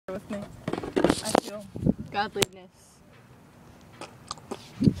godliness.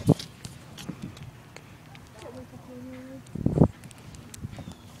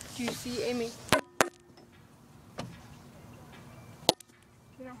 Do you see Amy?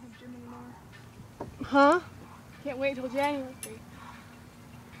 We don't have gym anymore. Huh? Can't wait till January.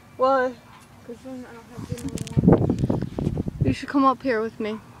 What? Because then I don't have gym anymore. You should come up here with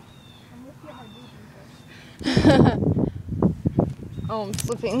me. I'm looking at my boobs first. Oh, I'm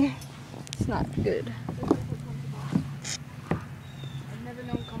slipping. It's not good. I've never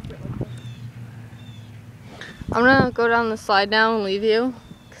known comfort like this. I'm gonna go down the slide now and leave you,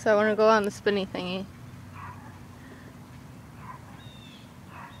 because I want to go on the spinny thingy.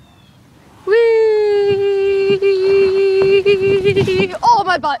 Whee! Oh,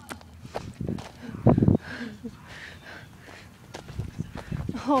 my butt!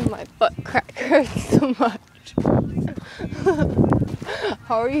 Oh, my butt crack hurts so much.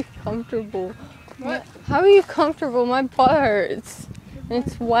 How are you comfortable? What? How are you comfortable? My butt hurts. And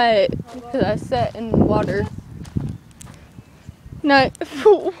it's wet because I sat in water. No,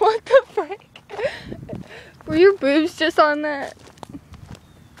 what the frick? Were your boobs just on that?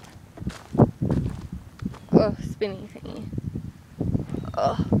 Oh, spinny thingy.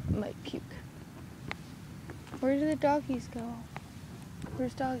 Oh, I might puke. Where did the doggies go?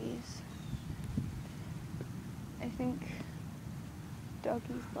 Where's doggies? I think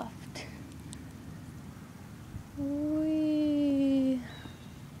doggies left. Wee.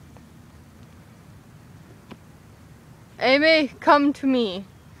 Amy, come to me.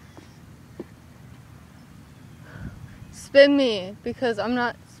 Spin me, because I'm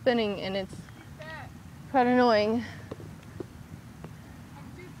not spinning and it's quite annoying.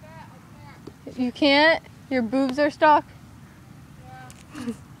 I'm too fat. I can't. You can't? Your boobs are stuck?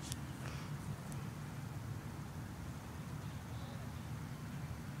 Yeah.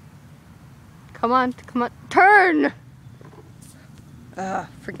 Come on, turn!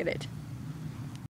 Forget it.